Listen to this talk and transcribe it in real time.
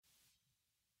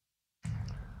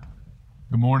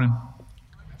Good morning.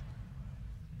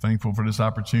 Thankful for this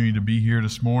opportunity to be here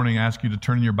this morning. I ask you to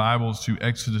turn in your Bibles to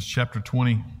Exodus chapter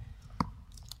 20. I'm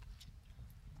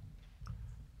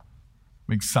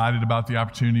excited about the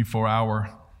opportunity for our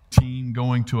team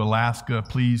going to Alaska.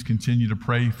 Please continue to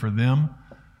pray for them.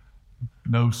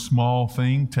 No small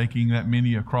thing, taking that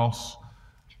many across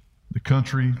the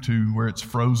country to where it's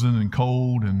frozen and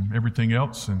cold and everything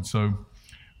else. And so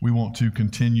we want to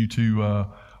continue to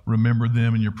remember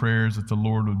them in your prayers, that the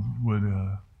Lord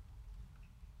would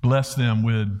bless them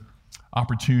with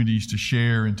opportunities to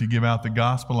share and to give out the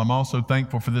gospel. I'm also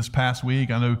thankful for this past week.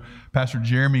 I know Pastor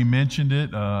Jeremy mentioned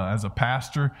it as a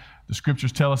pastor. The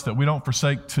scriptures tell us that we don't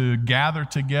forsake to gather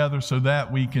together so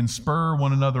that we can spur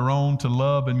one another on to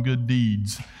love and good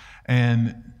deeds.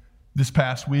 And this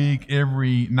past week,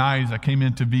 every night as I came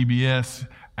into VBS,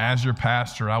 as your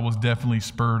pastor, I was definitely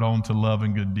spurred on to love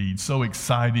and good deeds. So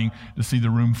exciting to see the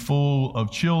room full of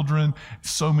children,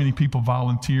 so many people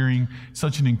volunteering,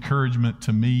 such an encouragement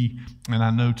to me, and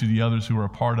I know to the others who are a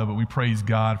part of it. We praise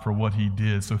God for what He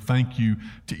did. So thank you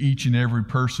to each and every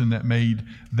person that made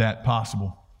that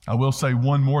possible. I will say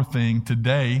one more thing.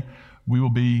 Today, we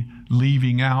will be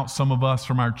leaving out, some of us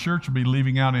from our church will be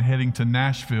leaving out and heading to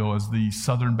Nashville as the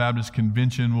Southern Baptist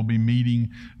Convention will be meeting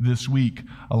this week.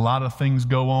 A lot of things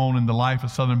go on in the life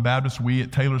of Southern Baptist. We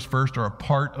at Taylor's First are a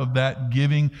part of that,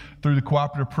 giving through the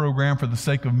cooperative program for the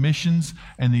sake of missions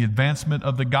and the advancement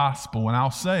of the gospel. And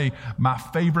I'll say my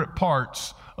favorite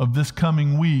parts of this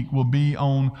coming week will be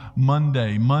on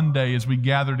Monday. Monday, as we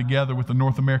gather together with the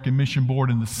North American Mission Board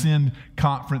and the Send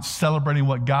Conference, celebrating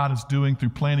what God is doing through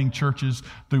planting churches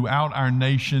throughout our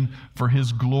nation for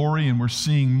His glory. And we're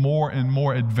seeing more and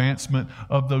more advancement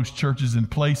of those churches in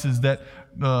places that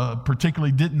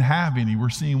particularly didn't have any. We're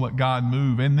seeing what God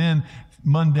move. And then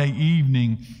Monday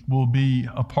evening will be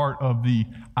a part of the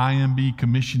IMB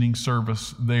commissioning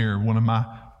service there, one of my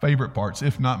favorite parts,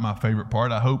 if not my favorite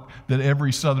part. I hope that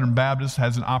every Southern Baptist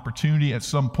has an opportunity at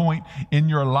some point in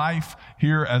your life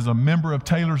here as a member of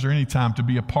Taylor's or any time to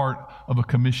be a part of a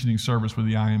commissioning service with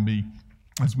the IMB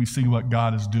as we see what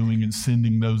God is doing and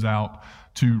sending those out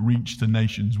to reach the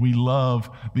nations. We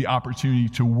love the opportunity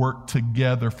to work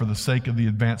together for the sake of the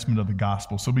advancement of the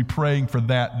gospel. So be praying for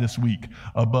that this week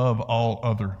above all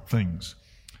other things.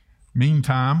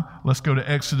 Meantime, let's go to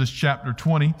Exodus chapter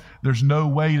 20. There's no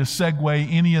way to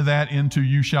segue any of that into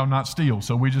you shall not steal,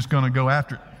 so we're just going to go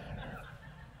after it.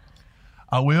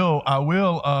 I will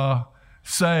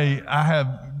say I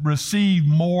have received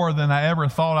more than I ever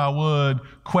thought I would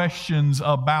questions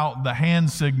about the hand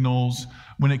signals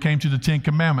when it came to the Ten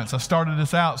Commandments. I started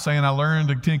this out saying I learned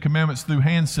the Ten Commandments through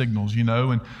hand signals, and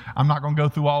I'm not going to go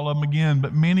through all of them again,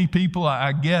 but many people,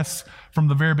 I guess from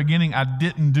the very beginning, I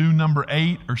didn't do number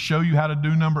 8 or show you how to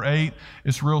do number 8.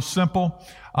 It's real simple.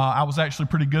 I was actually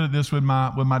pretty good at this with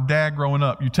my dad growing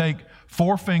up. You take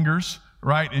 4 fingers,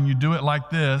 right, and you do it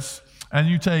like this, and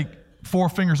you take 4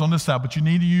 fingers on this side, but you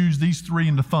need to use these 3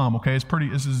 in the thumb, okay?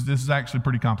 This is actually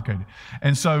pretty complicated.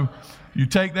 And so you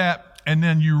take that, and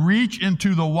then you reach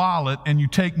into the wallet and you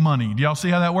take money. Do y'all see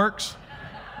how that works?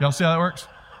 Y'all see how that works?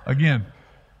 Again,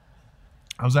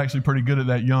 I was actually pretty good at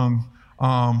that young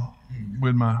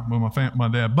with my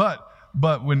dad.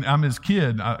 But when I'm his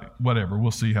kid, whatever,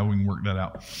 we'll see how we can work that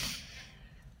out.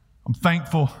 I'm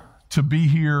thankful to be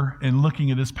here and looking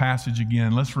at this passage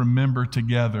again. Let's remember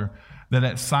together that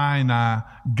at Sinai,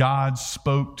 God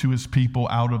spoke to His people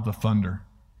out of the thunder.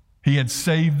 He had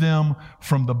saved them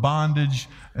from the bondage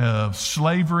of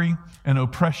slavery and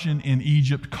oppression in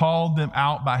Egypt, called them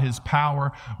out by His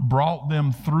power, brought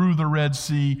them through the Red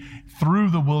Sea, through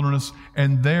the wilderness,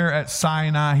 and there at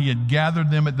Sinai, He had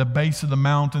gathered them at the base of the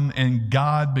mountain, and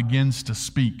God begins to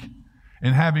speak.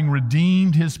 And having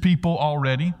redeemed His people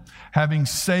already, having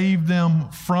saved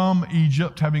them from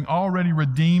Egypt, having already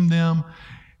redeemed them,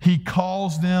 He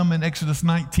calls them in Exodus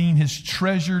 19 His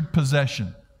treasured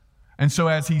possession. And so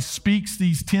as He speaks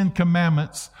these 10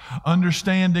 commandments,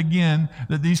 understand again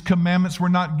that these commandments were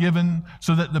not given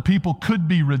so that the people could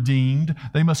be redeemed.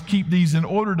 They must keep these in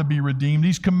order to be redeemed.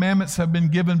 These commandments have been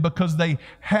given because they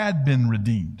had been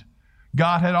redeemed.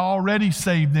 God had already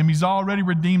saved them. He's already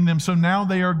redeemed them. So now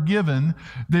they are given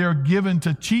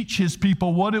to teach His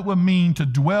people what it would mean to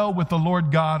dwell with the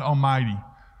Lord God Almighty.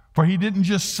 For He didn't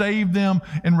just save them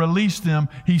and release them.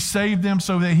 He saved them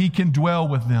so that He can dwell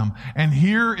with them. And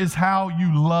here is how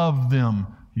you love them,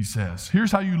 He says.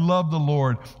 Here's how you love the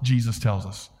Lord, Jesus tells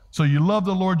us. So you love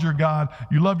the Lord your God.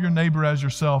 You love your neighbor as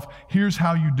yourself. Here's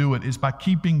how you do it, is by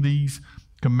keeping these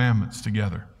commandments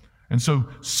together. And so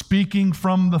speaking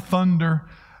from the thunder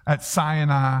at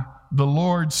Sinai, the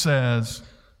Lord says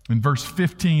in verse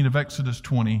 15 of Exodus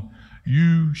 20,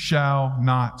 You shall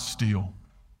not steal.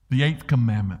 The 8th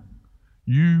commandment.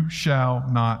 You shall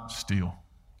not steal.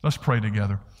 Let's pray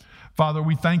together. Father,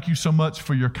 we thank you so much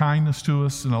for your kindness to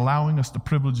us and allowing us the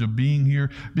privilege of being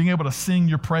here, being able to sing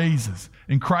your praises.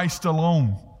 In Christ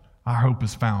alone, our hope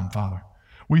is found, Father.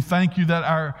 We thank you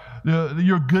that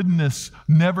your goodness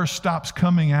never stops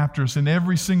coming after us, and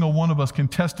every single one of us can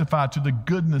testify to the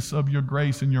goodness of your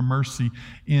grace and your mercy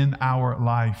in our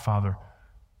life, Father.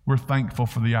 We're thankful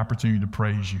for the opportunity to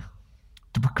praise you,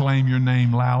 to proclaim your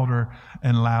name louder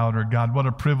and louder. God, what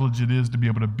a privilege it is to be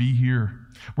able to be here.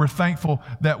 We're thankful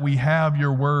that we have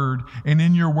your word, and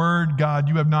in your word, God,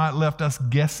 you have not left us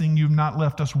guessing. You've not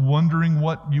left us wondering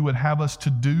what you would have us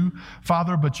to do,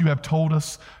 Father, but you have told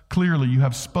us clearly. You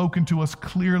have spoken to us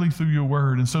clearly through your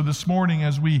word. And so this morning,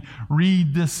 as we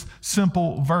read this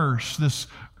simple verse, this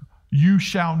you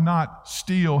shall not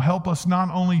steal, help us not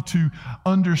only to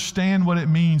understand what it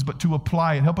means, but to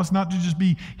apply it. Help us not to just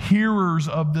be hearers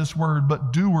of this word,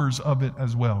 but doers of it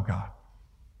as well, God.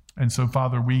 And so,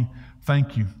 Father, we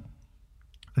thank you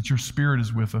that your Spirit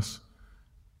is with us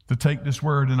to take this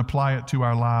word and apply it to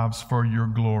our lives for your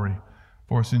glory.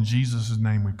 For us in Jesus'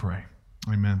 name we pray.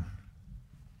 Amen.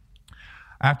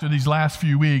 After these last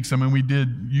few weeks, we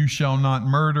did you shall not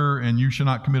murder and you shall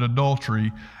not commit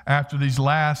adultery. After these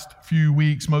last few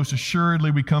weeks, most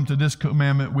assuredly we come to this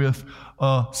commandment with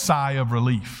a sigh of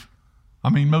relief.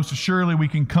 Most assuredly we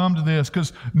can come to this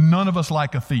because none of us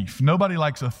like a thief. Nobody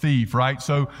likes a thief, right?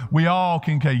 So we all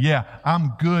can say, yeah,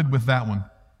 I'm good with that one.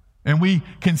 And we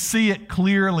can see it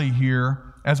clearly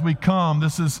here as we come.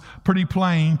 This is pretty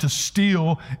plain. To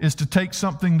steal is to take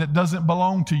something that doesn't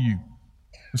belong to you.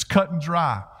 It's cut and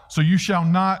dry. So you shall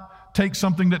not take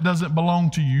something that doesn't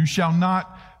belong to you. You shall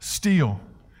not steal.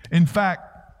 In fact,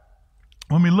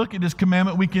 when we look at this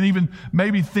commandment, we can even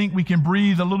maybe think we can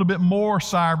breathe a little bit more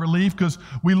sigh of relief because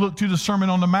we look to the Sermon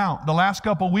on the Mount. The last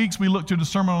couple of weeks, we looked to the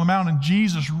Sermon on the Mount, and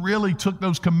Jesus really took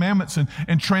those commandments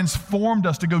and transformed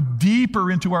us to go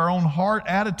deeper into our own heart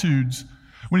attitudes.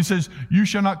 When he says, you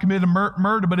shall not commit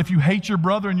murder, but if you hate your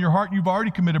brother in your heart, you've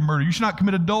already committed murder. You shall not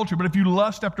commit adultery, but if you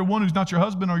lust after one who's not your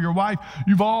husband or your wife,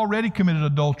 you've already committed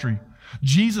adultery.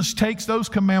 Jesus takes those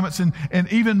commandments and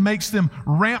even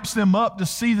ramps them up to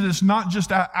see that it's not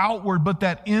just outward, but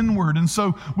that inward. And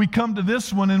so we come to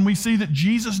this one and we see that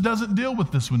Jesus doesn't deal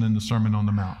with this one in the Sermon on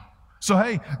the Mount. So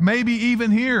hey, maybe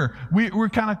even here, we're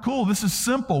kind of cool. This is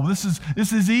simple. This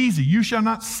is easy. You shall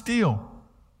not steal.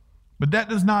 But that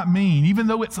does not mean, even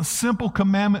though it's a simple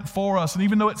commandment for us, and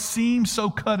even though it seems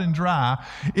so cut and dry,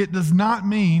 it does not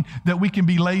mean that we can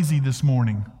be lazy this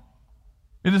morning.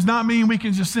 It does not mean we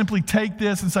can just simply take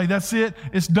this and say, that's it,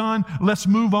 it's done, let's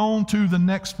move on to the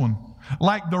next one.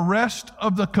 Like the rest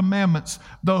of the commandments,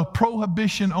 the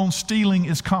prohibition on stealing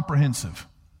is comprehensive.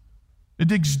 It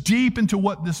digs deep into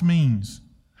what this means.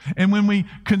 And when we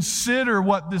consider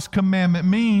what this commandment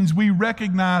means, we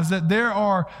recognize that there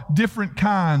are different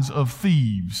kinds of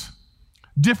thieves,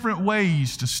 different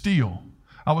ways to steal.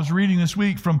 I was reading this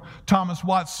week from Thomas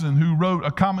Watson, who wrote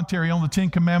a commentary on the 10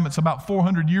 Commandments about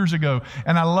 400 years ago,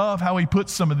 and I love how he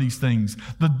puts some of these things,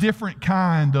 the different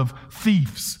kind of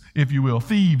thieves, if you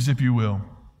will.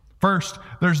 First,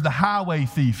 there's the highway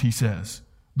thief, he says,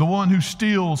 the one who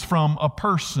steals from a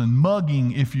person,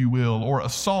 mugging, if you will, or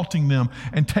assaulting them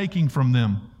and taking from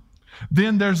them.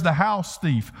 Then there's the house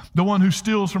thief, the one who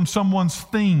steals from someone's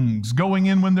things, going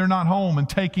in when they're not home and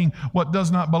taking what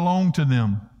does not belong to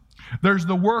them. There's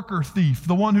the worker thief,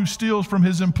 the one who steals from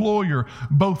his employer,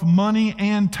 both money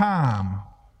and time.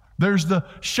 There's the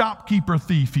shopkeeper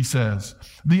thief, he says,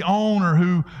 the owner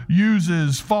who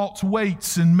uses false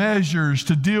weights and measures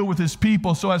to deal with his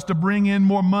people so as to bring in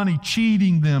more money,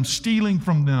 cheating them, stealing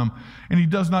from them, and he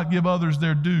does not give others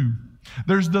their due.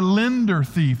 There's the lender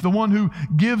thief, the one who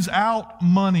gives out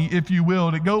money, if you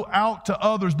will, to go out to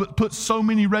others, but puts so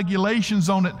many regulations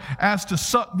on it as to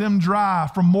suck them dry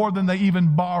from more than they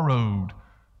even borrowed,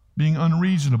 being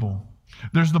unreasonable.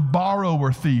 There's the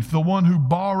borrower thief, the one who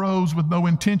borrows with no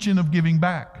intention of giving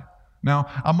back. Now,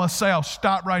 I must say, I'll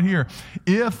stop right here.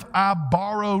 If I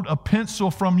borrowed a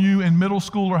pencil from you in middle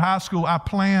school or high school, I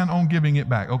plan on giving it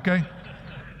back, okay?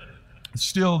 It's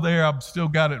still there. I've still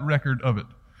got it, record of it.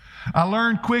 I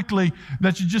learned quickly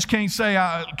that you just can't say,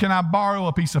 can I borrow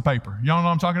a piece of paper? Y'all know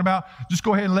what I'm talking about? Just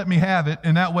go ahead and let me have it,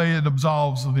 and that way it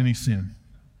absolves of any sin.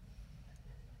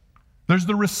 There's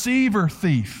the receiver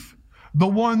thief, the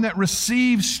one that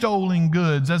receives stolen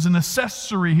goods as an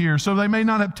accessory here. So they may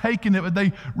not have taken it, but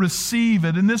they receive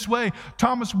it. In this way,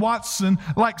 Thomas Watson,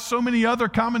 like so many other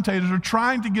commentators, are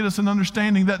trying to get us an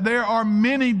understanding that there are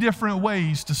many different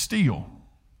ways to steal.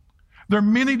 There are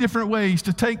many different ways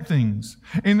to take things.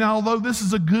 And although this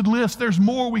is a good list, there's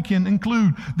more we can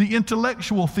include. The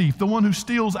intellectual thief, the one who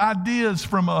steals ideas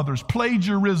from others,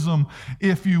 plagiarism,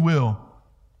 if you will.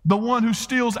 The one who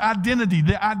steals identity,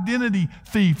 the identity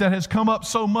thief that has come up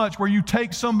so much, where you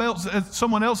take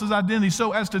someone else's identity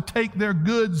so as to take their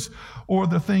goods or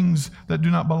the things that do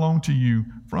not belong to you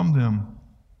from them.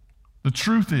 The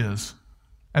truth is,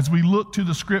 as we look to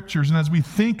the Scriptures and as we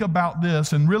think about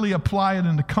this and really apply it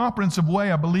in the comprehensive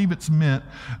way I believe it's meant,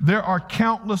 there are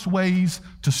countless ways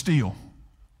to steal,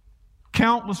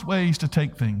 countless ways to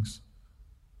take things.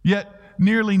 Yet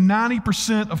nearly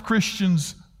 90% of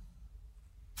Christians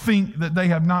think that they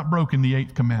have not broken the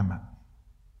 8th commandment.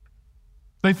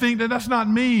 They think that that's not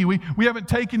me. We haven't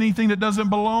taken anything that doesn't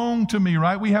belong to me,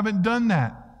 right? We haven't done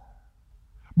that.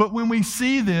 But when we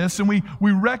see this and we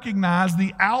recognize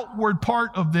the outward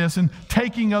part of this and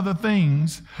taking other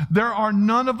things, there are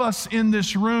none of us in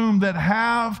this room that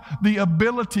have the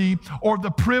ability or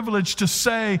the privilege to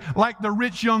say, like the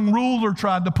rich young ruler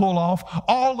tried to pull off,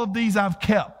 all of these I've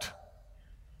kept.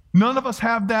 None of us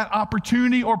have that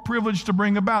opportunity or privilege to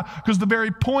bring about, because the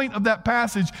very point of that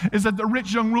passage is that the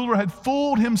rich young ruler had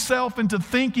fooled himself into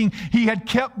thinking he had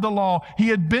kept the law, he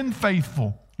had been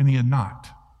faithful, and he had not.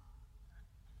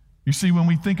 You see, when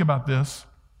we think about this,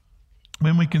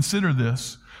 when we consider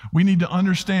this, we need to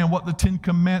understand what the 10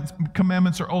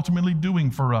 commandments are ultimately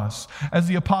doing for us. As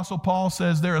the Apostle Paul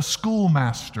says, they're a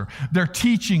schoolmaster. They're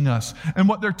teaching us. And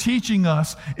what they're teaching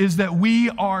us is that we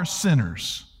are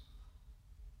sinners.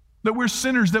 That we're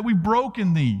sinners, that we've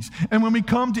broken these. And when we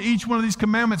come to each one of these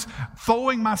commandments,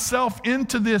 throwing myself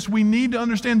into this, we need to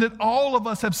understand that all of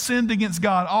us have sinned against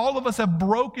God. All of us have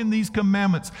broken these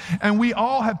commandments. And we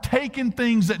all have taken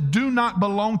things that do not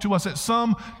belong to us at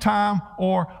some time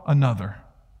or another.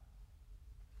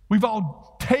 We've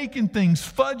all taken things,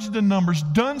 fudged the numbers,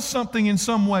 done something in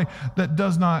some way that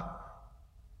does not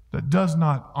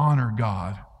honor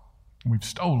God. We've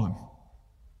stolen.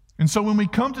 And so when we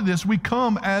come to this, we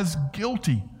come as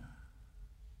guilty.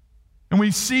 And we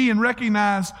see and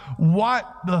recognize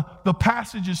what the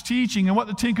passage is teaching, and what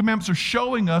the 10 commandments are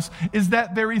showing us is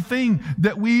that very thing,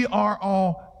 that we are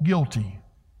all guilty.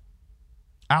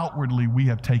 Outwardly, we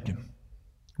have taken.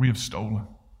 We have stolen.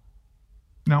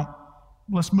 Now,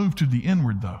 let's move to the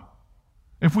inward, though.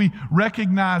 If we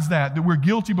recognize that we're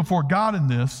guilty before God in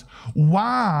this,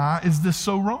 why is this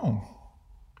so wrong?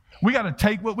 We got to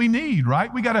take what we need,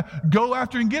 right? We got to go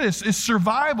after and get it. It's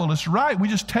survival. It's right. We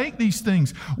just take these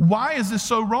things. Why is this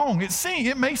so wrong?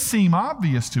 It may seem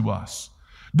obvious to us.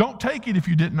 Don't take it if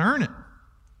you didn't earn it.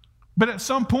 But at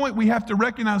some point, we have to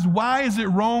recognize, why is it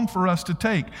wrong for us to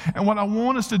take? And what I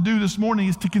want us to do this morning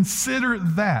is to consider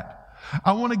that.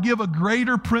 I want to give a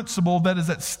greater principle that is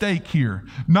at stake here.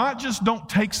 Not just don't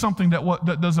take something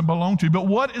that doesn't belong to you, but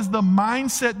what is the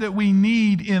mindset that we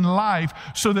need in life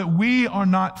so that we are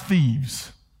not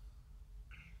thieves?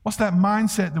 What's that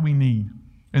mindset that we need?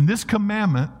 And this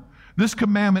commandment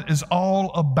is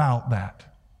all about that.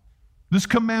 This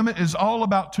commandment is all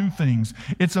about two things.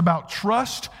 It's about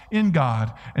trust in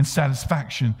God and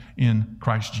satisfaction in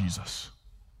Christ Jesus.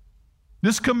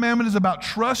 This commandment is about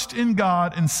trust in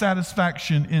God and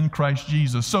satisfaction in Christ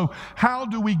Jesus. So how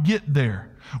do we get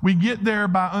there? We get there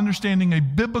by understanding a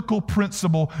biblical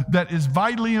principle that is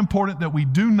vitally important that we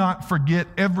do not forget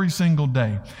every single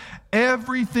day.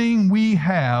 Everything we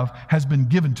have has been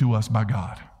given to us by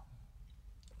God.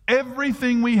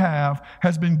 Everything we have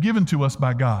has been given to us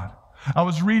by God. I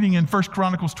was reading in 1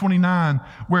 Chronicles 29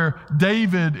 where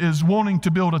David is wanting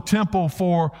to build a temple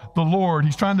for the Lord.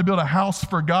 He's trying to build a house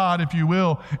for God, if you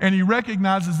will, and he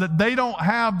recognizes that they don't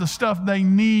have the stuff they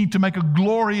need to make a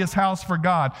glorious house for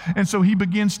God. And so he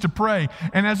begins to pray.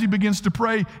 And as he begins to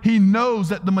pray, he knows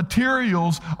that the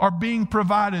materials are being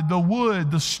provided. The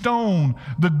wood, the stone,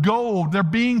 the gold, they're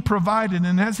being provided.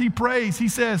 And as he prays, he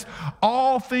says,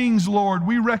 all things, Lord,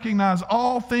 we recognize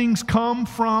all things come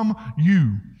from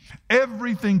you.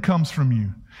 Everything comes from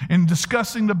you. In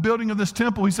discussing the building of this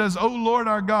temple, he says, "O Lord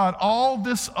our God, all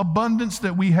this abundance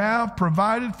that we have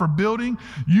provided for building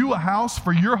you a house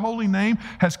for your holy name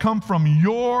has come from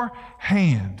your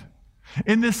hand."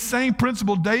 In this same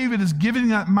principle, David is giving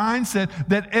that mindset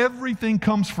that everything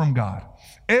comes from God.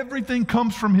 Everything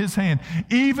comes from his hand.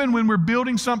 Even when we're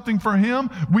building something for him,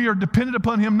 we are dependent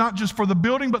upon him not just for the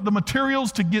building, but the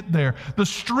materials to get there, the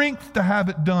strength to have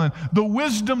it done, the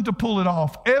wisdom to pull it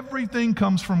off. Everything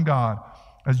comes from God.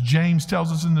 As James tells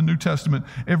us in the New Testament,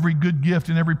 every good gift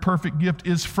and every perfect gift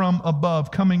is from above,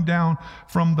 coming down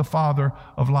from the Father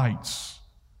of lights.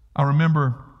 I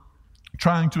remember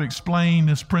trying to explain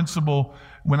this principle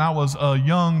when I was a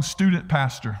young student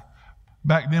pastor.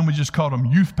 Back then we just called them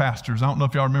youth pastors. I don't know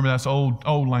if y'all remember, that's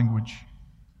old language.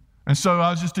 And so I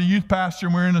was just a youth pastor,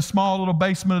 and we're in a small little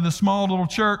basement of this small little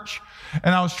church,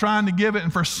 and I was trying to give it,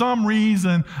 and for some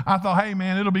reason, I thought, hey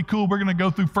man, it'll be cool. We're going to go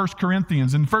through 1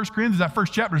 Corinthians. And 1 Corinthians, that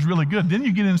first chapter is really good. Then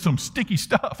you get into some sticky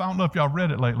stuff. I don't know if y'all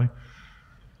read it lately.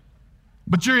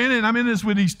 But you're in it, and I'm in this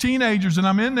with these teenagers, and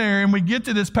I'm in there, and we get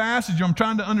to this passage. I'm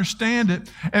trying to understand it.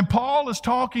 And Paul is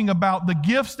talking about the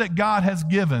gifts that God has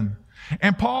given.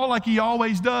 And Paul, like he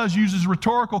always does, uses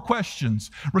rhetorical questions.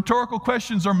 Rhetorical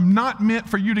questions are not meant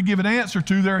for you to give an answer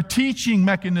to. They're a teaching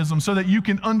mechanism so that you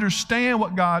can understand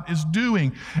what God is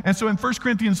doing. And so in 1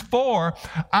 Corinthians 4,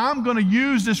 I'm going to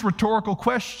use this rhetorical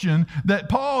question that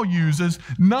Paul uses,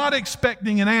 not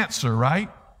expecting an answer, right?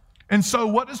 And so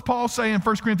what does Paul say in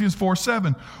 1 Corinthians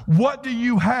 4:7? What do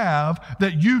you have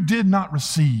that you did not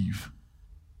receive?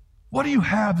 What do you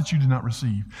have that you did not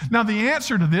receive? Now the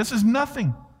answer to this is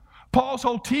nothing. Paul's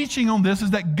whole teaching on this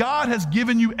is that God has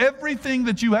given you everything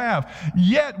that you have.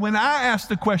 Yet, when I asked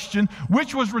the question,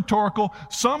 which was rhetorical,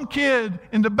 some kid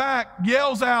in the back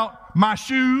yells out, my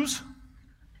shoes.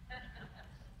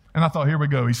 And I thought, here we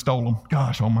go, he stole them.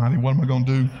 Gosh almighty, what am I going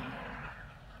to do?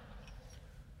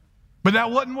 But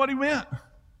that wasn't what he meant.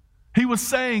 He was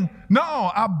saying, no,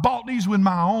 I bought these with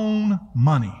my own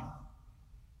money.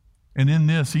 And in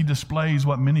this, he displays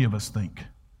what many of us think.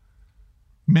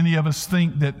 Many of us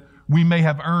think that we may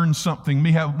have earned something.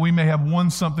 We may have won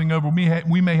something over.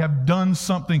 We may have done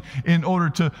something in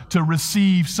order to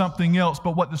receive something else.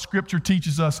 But what the Scripture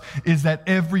teaches us is that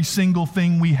every single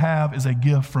thing we have is a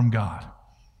gift from God.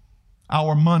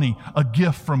 Our money, a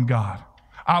gift from God.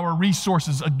 Our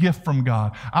resources, a gift from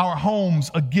God. Our homes,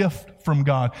 a gift from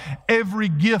God. Every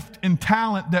gift and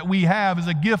talent that we have is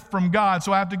a gift from God.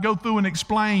 So I have to go through and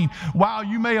explain, wow,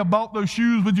 you may have bought those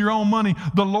shoes with your own money.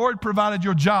 The Lord provided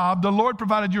your job. The Lord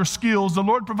provided your skills. The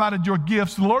Lord provided your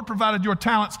gifts. The Lord provided your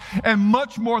talents. And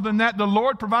much more than that, the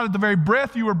Lord provided the very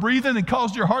breath you were breathing and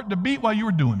caused your heart to beat while you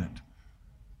were doing it.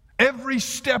 Every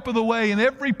step of the way and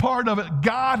every part of it,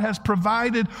 God has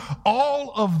provided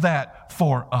all of that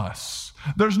for us.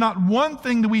 There's not one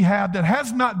thing that we have that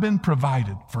has not been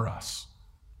provided for us.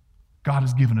 God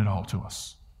has given it all to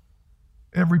us.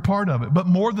 Every part of it. But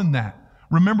more than that,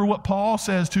 remember what Paul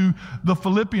says to the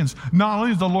Philippians. Not only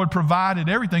has the Lord provided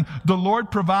everything, the Lord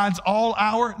provides all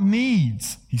our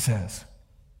needs, he says.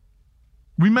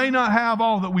 We may not have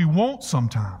all that we want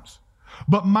sometimes,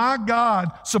 but my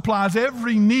God supplies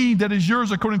every need that is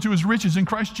yours according to his riches in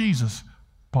Christ Jesus,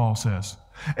 Paul says.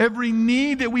 Every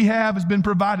need that we have has been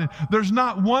provided. There's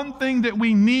not one thing that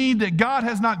we need that God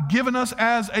has not given us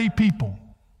as a people.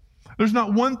 There's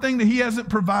not one thing that he hasn't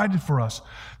provided for us.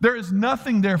 There is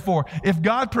nothing, therefore. If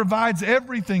God provides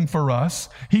everything for us,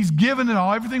 he's given it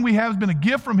all. Everything we have has been a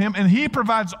gift from him, and he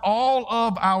provides all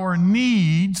of our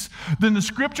needs. Then the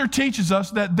Scripture teaches us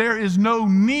that there is no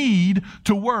need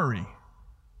to worry.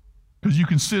 Because you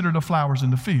consider the flowers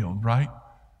in the field, right?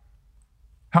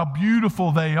 How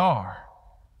beautiful they are.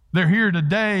 They're here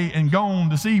today and gone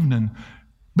this evening.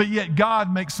 But yet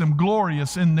God makes them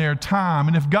glorious in their time.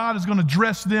 And if God is going to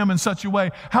dress them in such a way,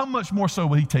 how much more so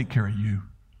will he take care of you?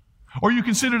 Or you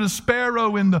consider the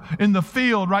sparrow in the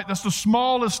field, right? That's the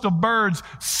smallest of birds,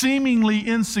 seemingly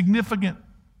insignificant.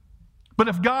 But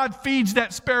if God feeds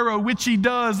that sparrow, which he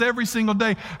does every single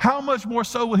day, how much more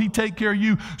so will he take care of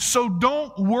you? So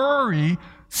don't worry.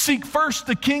 Seek first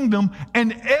the kingdom,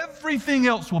 and everything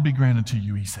else will be granted to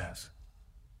you, he says.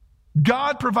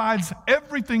 God provides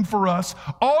everything for us.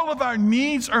 All of our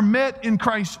needs are met in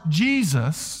Christ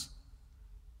Jesus.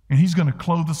 And he's going to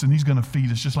clothe us and he's going to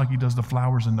feed us just like he does the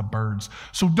flowers and the birds.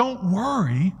 So don't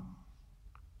worry.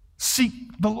 Seek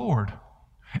the Lord.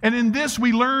 And in this,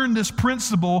 we learn this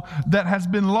principle that has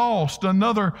been lost.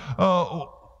 Another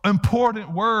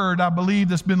important word, I believe,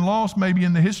 that's been lost maybe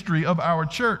in the history of our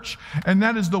church. And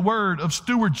that is the word of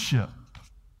stewardship.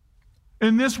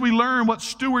 In this, we learn what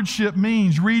stewardship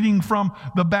means, reading from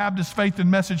the Baptist Faith and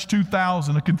Message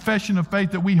 2000, a confession of faith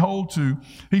that we hold to.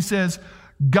 He says,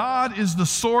 God is the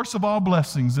source of all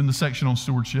blessings in the section on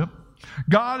stewardship.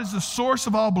 God is the source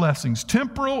of all blessings,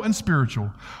 temporal and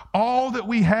spiritual. All that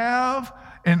we have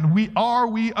and we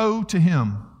owe to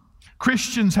him.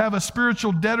 Christians have a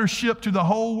spiritual debtorship to the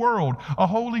whole world, a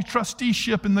holy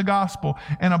trusteeship in the gospel,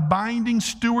 and a binding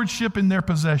stewardship in their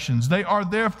possessions. They are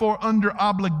therefore under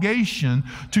obligation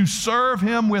to serve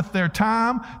him with their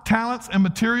time, talents, and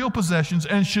material possessions,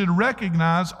 and should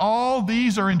recognize all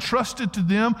these are entrusted to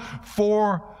them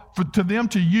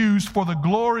to use for the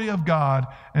glory of God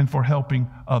and for helping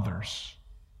others.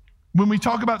 When we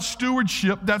talk about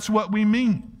stewardship, that's what we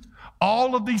mean.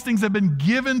 All of these things have been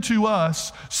given to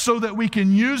us so that we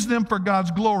can use them for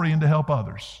God's glory and to help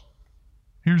others.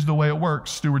 Here's the way it works,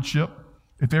 stewardship.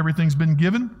 If everything's been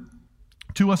given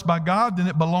to us by God, then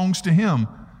it belongs to Him.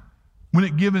 When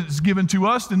it's given to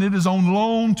us, then it is on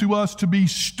loan to us to be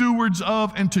stewards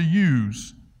of and to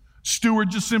use. Steward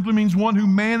just simply means one who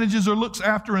manages or looks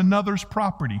after another's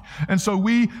property. And so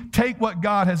we take what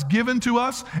God has given to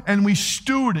us and we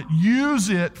steward it, use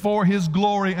it for His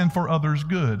glory and for others'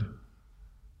 good.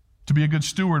 To be a good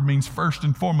steward means first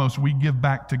and foremost we give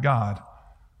back to God,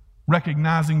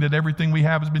 recognizing that everything we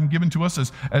have has been given to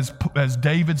us, as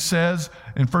David says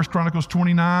in 1 Chronicles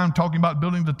 29, talking about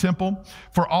building the temple.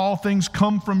 For all things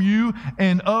come from you,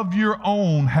 and of your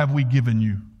own have we given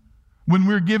you. When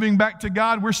we're giving back to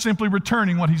God, we're simply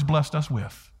returning what He's blessed us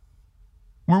with.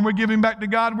 When we're giving back to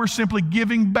God, we're simply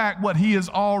giving back what He has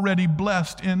already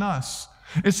blessed in us.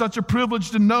 It's such a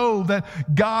privilege to know that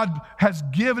God has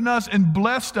given us and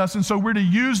blessed us, and so we're to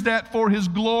use that for His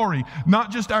glory.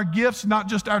 Not just our gifts, not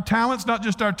just our talents, not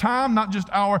just our time, not just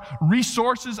our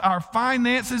resources, our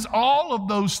finances, all of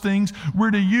those things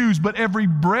we're to use. But every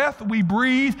breath we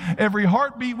breathe, every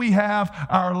heartbeat we have,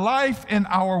 our life and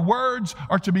our words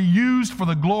are to be used for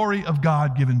the glory of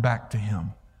God given back to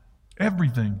Him.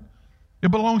 Everything. It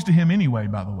belongs to Him anyway,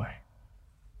 by the way.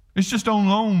 It's just on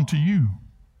loan to you.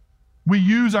 We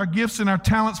use our gifts and our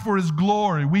talents for His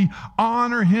glory. We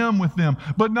honor Him with them.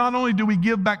 But not only do we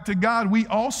give back to God, we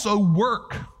also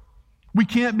work. We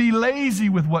can't be lazy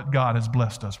with what God has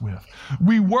blessed us with.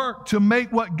 We work to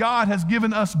make what God has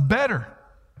given us better.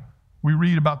 We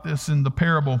read about this in the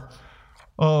parable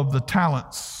of the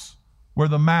talents, where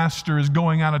the master is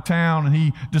going out of town and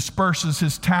he disperses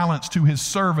his talents to his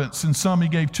servants. And some he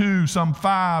gave 2, some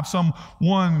 5, some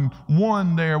one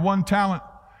talent.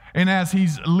 And as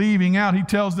he's leaving out, he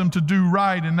tells them to do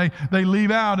right, and they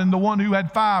leave out, and the one who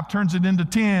had 5 turns it into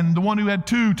 10. The one who had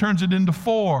 2 turns it into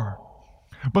 4.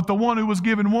 But the one who was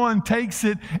given 1 takes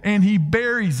it and he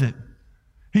buries it.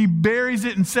 He buries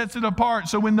it and sets it apart.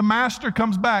 So when the master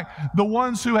comes back, the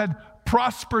ones who had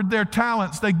prospered their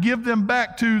talents, they give them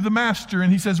back to the master,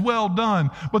 and he says, well done.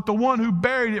 But the one who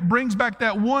buried it brings back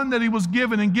that one that he was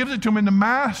given and gives it to him, and the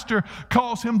master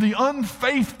calls him the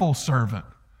unfaithful servant.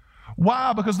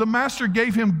 Why? Because the master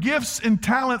gave him gifts and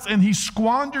talents and he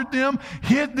squandered them,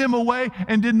 hid them away,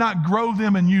 and did not grow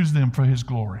them and use them for His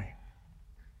glory.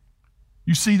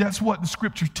 You see, that's what the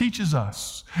Scripture teaches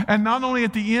us. And not only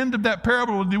at the end of that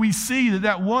parable do we see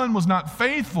that one was not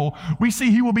faithful, we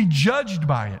see he will be judged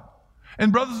by it.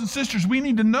 And brothers and sisters, we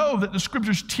need to know that the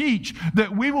Scriptures teach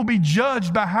that we will be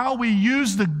judged by how we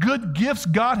use the good gifts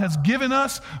God has given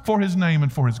us for His name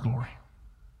and for His glory.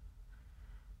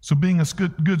 So being a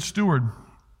good steward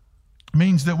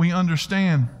means that we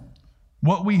understand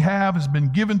what we have has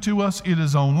been given to us. It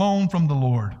is on loan from the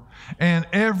Lord. And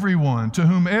everyone to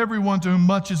whom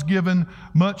much is given,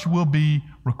 much will be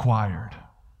required.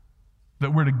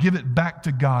 That we're to give it back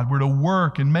to God. We're to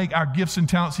work and make our gifts and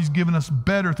talents He's given us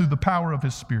better through the power of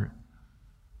His Spirit.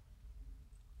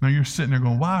 Now you're sitting there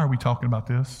going, why are we talking about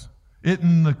this?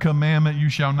 Isn't the commandment, you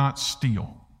shall not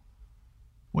steal?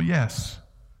 Well, yes.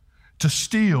 To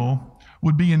steal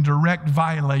would be in direct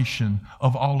violation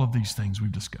of all of these things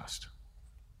we've discussed.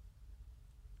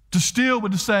 To steal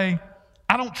would say,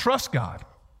 I don't trust God.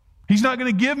 He's not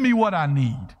going to give me what I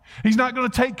need. He's not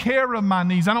going to take care of my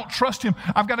needs. I don't trust Him.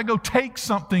 I've got to go take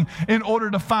something in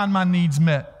order to find my needs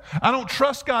met. I don't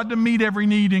trust God to meet every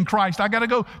need in Christ. I've got to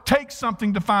go take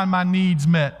something to find my needs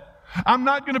met. I'm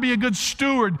not going to be a good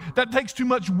steward. That takes too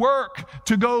much work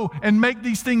to go and make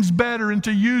these things better and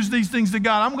to use these things to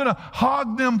God. I'm going to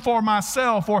hog them for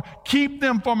myself or keep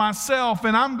them for myself,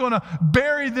 and I'm going to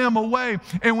bury them away.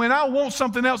 And when I want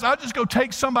something else, I'll just go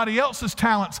take somebody else's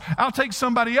talents. I'll take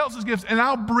somebody else's gifts, and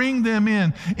I'll bring them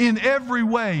in every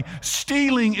way.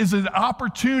 Stealing is an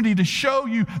opportunity to show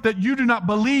you that you do not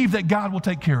believe that God will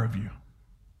take care of you.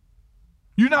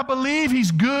 You do not believe He's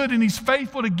good and He's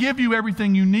faithful to give you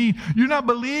everything you need. You do not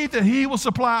believe that He will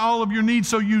supply all of your needs,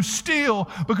 so you steal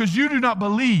because you do not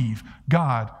believe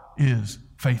God is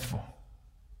faithful.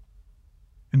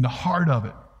 In the heart of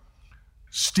it,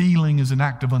 stealing is an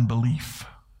act of unbelief.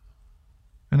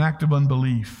 An act of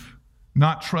unbelief.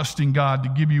 Not trusting God to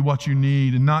give you what you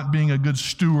need and not being a good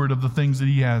steward of the things that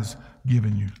He has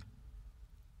given you.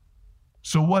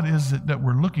 So what is it that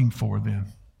we're looking for then?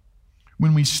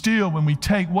 When we steal, when we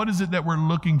take, what is it that we're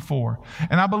looking for?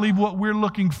 And I believe what we're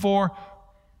looking for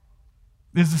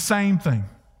is the same thing.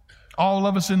 All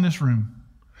of us in this room.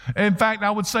 In fact, I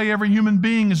would say every human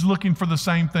being is looking for the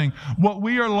same thing. What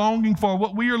we are longing for,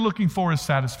 what we are looking for is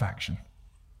satisfaction.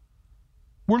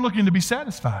 We're looking to be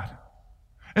satisfied.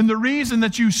 And the reason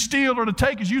that you steal or to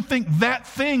take is you think that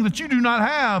thing that you do not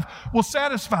have will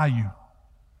satisfy you.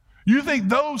 You think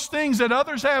those things that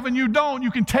others have and you don't, you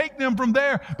can take them from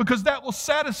there because that will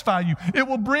satisfy you. It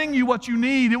will bring you what you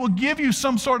need. It will give you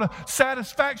some sort of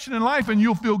satisfaction in life and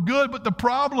you'll feel good. But the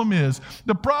problem is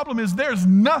there's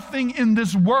nothing in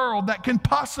this world that can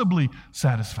possibly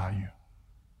satisfy you.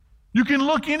 You can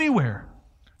look anywhere.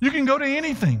 You can go to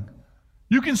anything.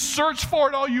 You can search for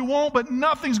it all you want, but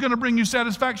nothing's going to bring you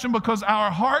satisfaction because our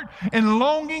heart and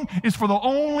longing is for the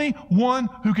only one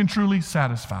who can truly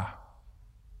satisfy.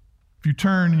 If you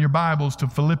turn in your Bibles to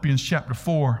Philippians chapter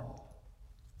 4,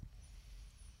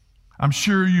 I'm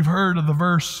sure you've heard of the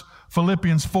verse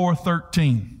Philippians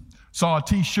 4:13. Saw a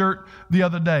t-shirt the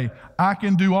other day. I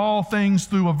can do all things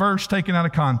through a verse taken out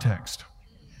of context.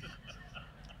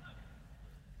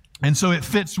 And so it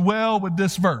fits well with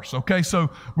this verse, okay? So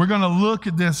we're going to look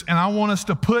at this, and I want us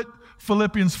to put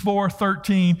Philippians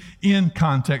 4:13 in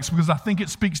context because I think it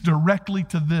speaks directly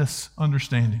to this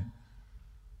understanding.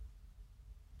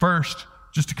 First,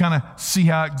 just to kind of see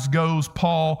how it goes,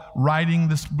 Paul writing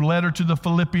this letter to the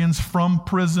Philippians from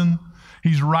prison.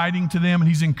 He's writing to them and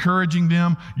he's encouraging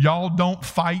them. Y'all don't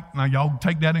fight. Now, y'all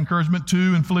take that encouragement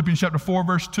too in Philippians chapter 4,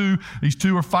 verse 2. These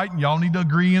two are fighting. Y'all need to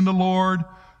agree in the Lord.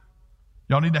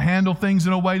 Y'all need to handle things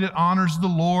in a way that honors the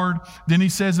Lord. Then he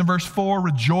says in verse 4,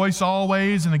 rejoice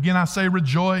always. And again, I say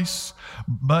rejoice.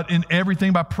 But in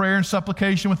everything by prayer and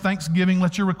supplication with thanksgiving,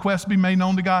 let your requests be made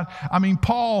known to God. I mean,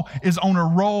 Paul is on a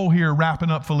roll here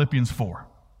wrapping up Philippians 4.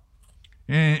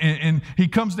 And he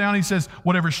comes down, he says,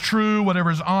 whatever is true,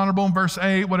 whatever is honorable in verse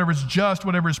 8, whatever is just,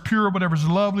 whatever is pure, whatever is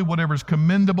lovely, whatever is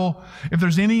commendable. If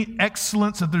there's any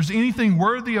excellence, if there's anything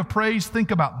worthy of praise,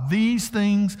 think about these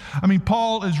things. I mean,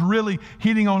 Paul is really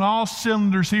hitting on all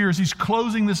cylinders here as he's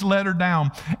closing this letter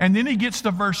down. And then he gets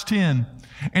to verse 10,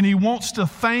 and he wants to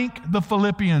thank the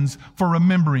Philippians for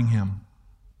remembering him.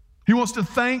 He wants to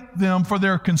thank them for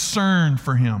their concern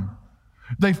for him.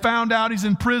 They found out he's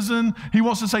in prison. He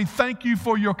wants to say, thank you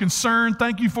for your concern.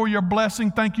 Thank you for your blessing.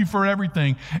 Thank you for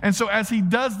everything. And so as he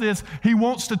does this, he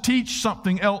wants to teach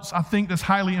something else I think that's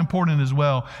highly important as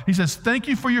well. He says, thank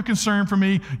you for your concern for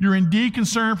me. You're indeed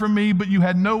concerned for me, but you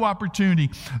had no opportunity.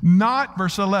 Not,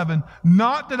 verse 11,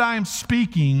 not that I am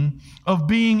speaking of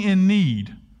being in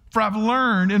need, for I've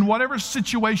learned in whatever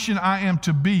situation I am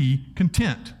to be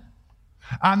content.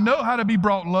 I know how to be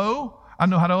brought low. I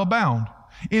know how to abound.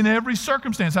 In every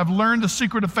circumstance, I've learned the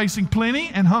secret of facing plenty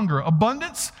and hunger,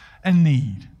 abundance and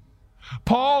need.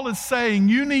 Paul is saying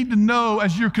you need to know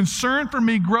as your concern for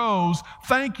me grows,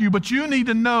 thank you, but you need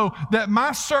to know that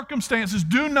my circumstances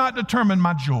do not determine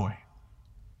my joy.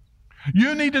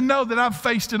 You need to know that I've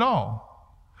faced it all.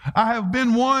 I have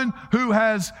been one who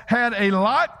has had a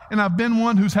lot, and I've been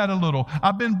one who's had a little.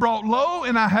 I've been brought low,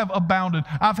 and I have abounded.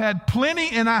 I've had plenty,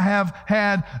 and I have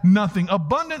had nothing.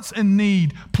 Abundance and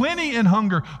need, plenty and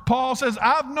hunger. Paul says,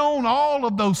 I've known all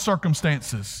of those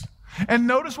circumstances. And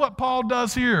notice what Paul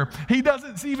does here. He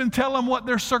doesn't even tell them what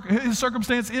his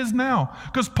circumstance is now.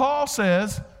 Because Paul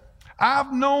says,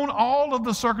 I've known all of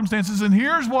the circumstances, and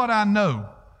here's what I know.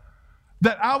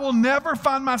 That I will never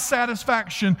find my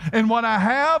satisfaction in what I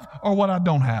have or what I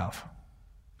don't have.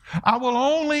 I will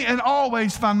only and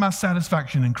always find my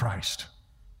satisfaction in Christ.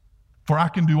 For I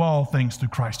can do all things through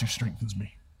Christ who strengthens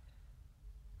me.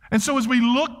 And so as we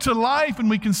look to life and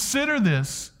we consider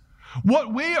this,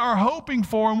 what we are hoping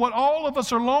for and what all of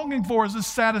us are longing for is this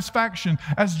satisfaction.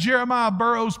 As Jeremiah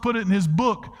Burroughs put it in his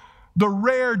book, The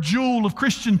Rare Jewel of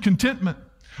Christian Contentment.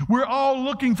 We're all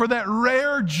looking for that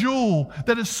rare jewel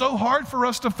that is so hard for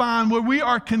us to find where we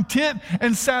are content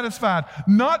and satisfied.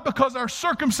 Not because our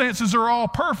circumstances are all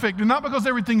perfect and not because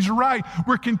everything's right.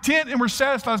 We're content and we're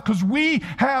satisfied because we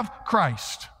have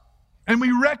Christ. And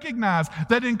we recognize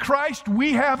that in Christ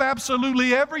we have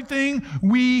absolutely everything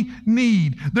we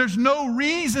need. There's no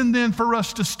reason then for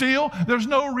us to steal. There's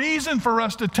no reason for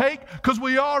us to take because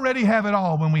we already have it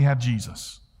all when we have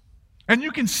Jesus. And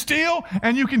you can steal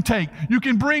and you can take. You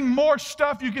can bring more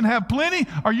stuff. You can have plenty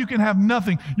or you can have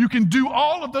nothing. You can do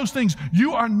all of those things.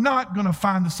 You are not going to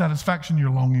find the satisfaction you're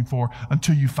longing for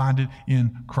until you find it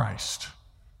in Christ.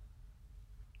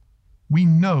 We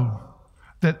know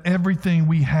that everything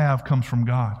we have comes from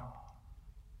God.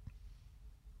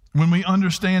 When we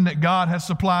understand that God has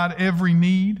supplied every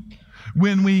need,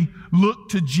 when we look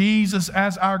to Jesus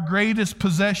as our greatest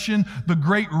possession, the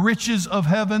great riches of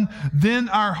heaven, then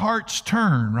our hearts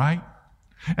turn, right?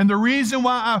 And the reason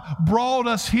why I brought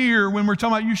us here when we're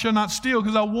talking about you shall not steal,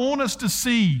 because I want us to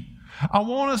see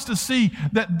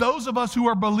that those of us who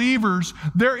are believers,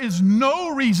 there is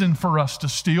no reason for us to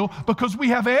steal because we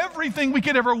have everything we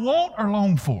could ever want or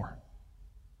long for.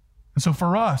 And so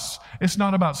for us, it's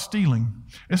not about stealing.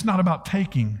 It's not about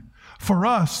taking. For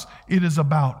us, it is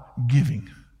about giving.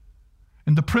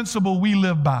 And the principle we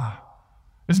live by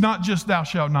is not just thou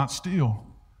shalt not steal.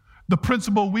 The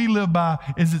principle we live by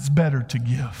is it's better to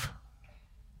give.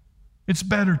 It's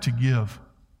better to give.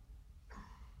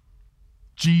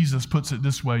 Jesus puts it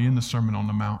this way in the Sermon on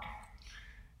the Mount.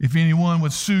 If anyone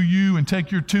would sue you and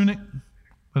take your tunic,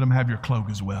 let him have your cloak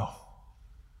as well.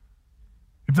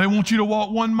 If they want you to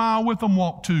walk 1 mile with them,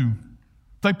 walk 2.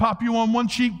 If they pop you on one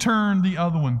cheek, turn the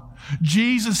other one.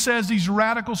 Jesus says these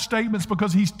radical statements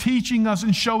because he's teaching us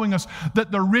and showing us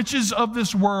that the riches of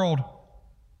this world,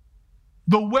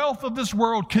 the wealth of this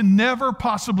world can never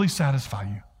possibly satisfy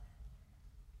you.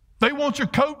 They want your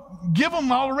coat, give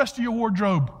them all the rest of your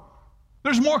wardrobe.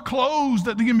 There's more clothes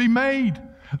that can be made.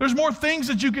 There's more things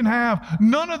that you can have.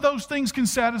 None of those things can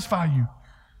satisfy you.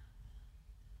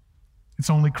 It's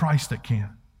only Christ that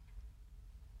can.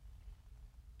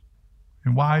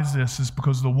 And why is this? It's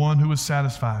because the one who is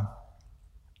satisfied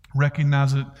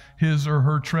recognizes that his or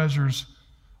her treasures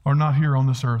are not here on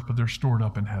this earth, but they're stored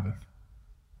up in heaven,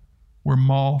 where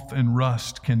moth and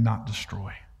rust cannot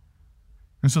destroy.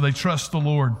 And so they trust the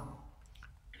Lord.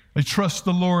 They trust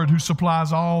the Lord who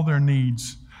supplies all their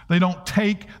needs. They don't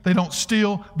take, they don't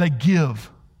steal, they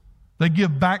give. They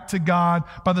give back to God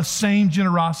by the same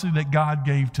generosity that God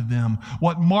gave to them.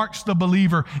 What marks the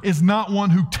believer is not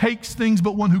one who takes things,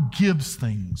 but one who gives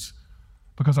things,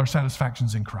 because our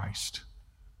satisfaction's in Christ.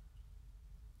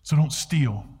 So don't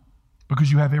steal,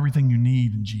 because you have everything you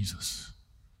need in Jesus.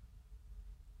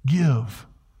 Give.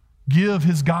 Give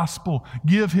his gospel,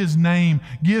 give his name,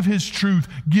 give his truth,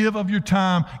 give of your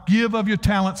time, give of your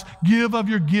talents, give of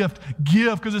your gift.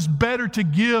 Give, because it's better to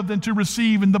give than to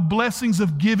receive, and the blessings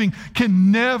of giving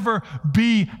can never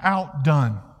be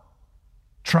outdone.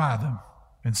 Try them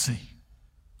and see.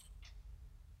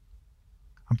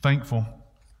 I'm thankful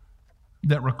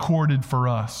that recorded for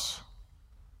us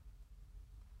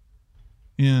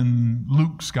in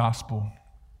Luke's gospel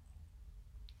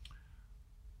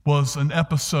was an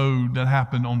episode that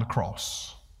happened on the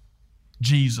cross.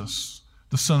 Jesus,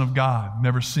 the Son of God,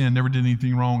 never sinned, never did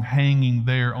anything wrong, hanging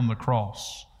there on the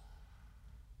cross.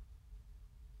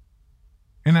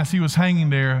 And as he was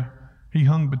hanging there, he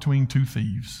hung between 2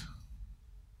 thieves.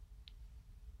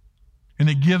 And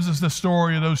it gives us the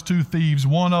story of those 2 thieves,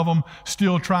 one of them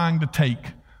still trying to take.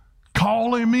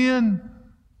 Call him in.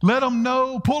 Let him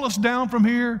know. Pull us down from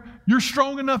here. You're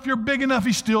strong enough. You're big enough.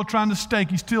 He's still trying to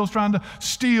stake. He's still trying to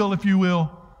steal, if you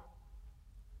will.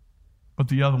 But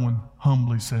the other one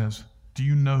humbly says, do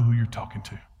you know who you're talking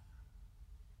to?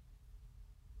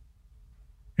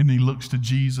 And he looks to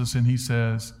Jesus and he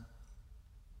says,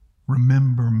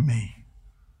 remember me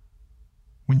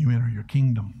when you enter your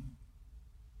kingdom.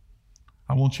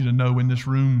 I want you to know in this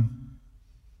room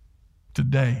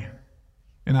today,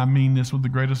 and I mean this with the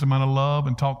greatest amount of love,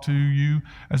 and talk to you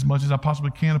as much as I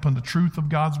possibly can upon the truth of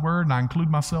God's word, and I include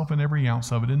myself in every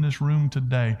ounce of it. In this room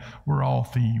today, we're all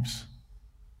thieves.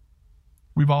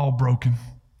 We've all broken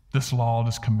this law,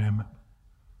 this commandment.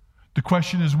 The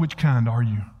question is, which kind are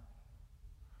you?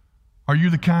 Are you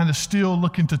the kind that's still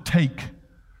looking to take,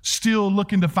 still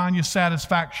looking to find your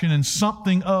satisfaction in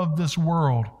something of this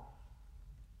world?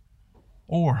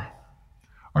 Or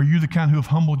are you the kind who have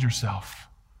humbled yourself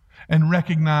and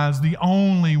recognize the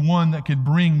only one that could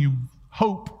bring you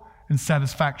hope and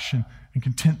satisfaction and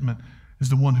contentment is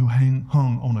the one who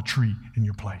hung on a tree in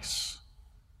your place?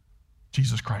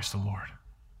 Jesus Christ the Lord.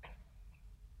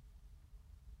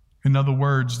 In other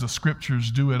words, the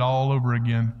scriptures do it all over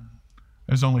again.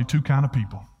 There's only 2 kinds of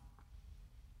people.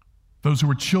 Those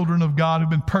who are children of God who've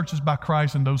been purchased by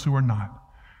Christ, and those who are not.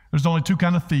 There's only 2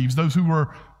 kinds of thieves. Those who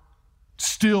are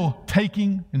still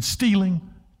taking and stealing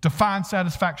to find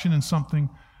satisfaction in something,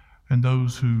 and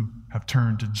those who have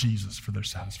turned to Jesus for their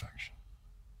satisfaction.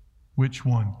 Which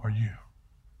one are you?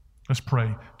 Let's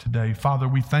pray today. Father,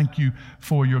 we thank you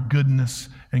for your goodness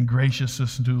and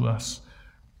graciousness to us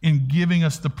in giving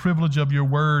us the privilege of your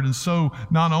word. And so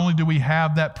not only do we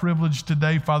have that privilege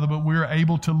today, Father, but we're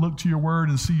able to look to your word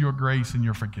and see your grace and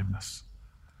your forgiveness.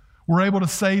 We're able to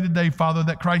say today, Father,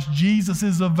 that Christ Jesus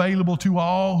is available to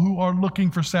all who are looking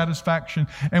for satisfaction.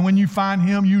 And when you find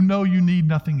him, you know you need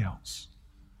nothing else.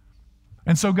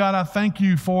 And so, God, I thank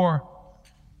you for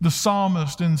the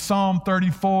psalmist in Psalm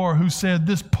 34 who said,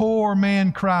 this poor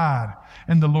man cried,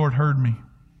 and the Lord heard me.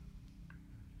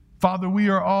 Father, we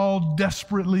are all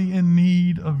desperately in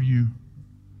need of you.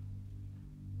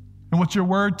 And what your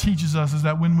word teaches us is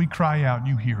that when we cry out,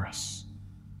 you hear us.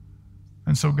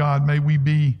 And so, God, may we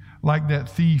be like that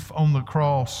thief on the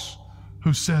cross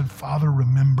who said, Father,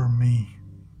 remember me.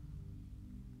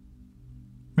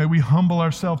 May we humble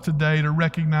ourselves today to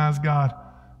recognize, God,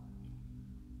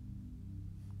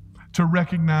 to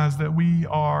recognize that we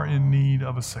are in need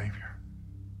of a Savior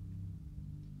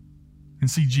and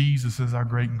see Jesus as our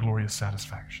great and glorious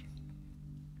satisfaction.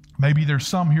 Maybe there's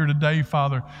some here today,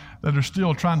 Father, that are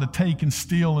still trying to take and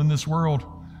steal in this world.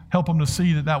 Help them to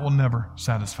see that that will never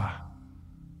satisfy.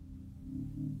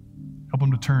 Help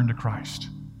them to turn to Christ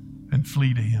and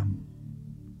flee to Him.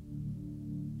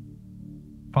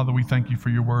 Father, we thank you for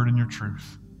your word and your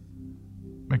truth.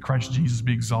 May Christ Jesus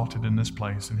be exalted in this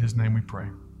place. In His name we pray.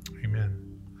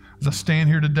 Amen. As I stand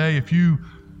here today, if you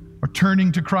are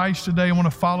turning to Christ today and want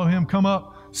to follow Him, come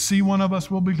up, see one of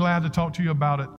us. We'll be glad to talk to you about it.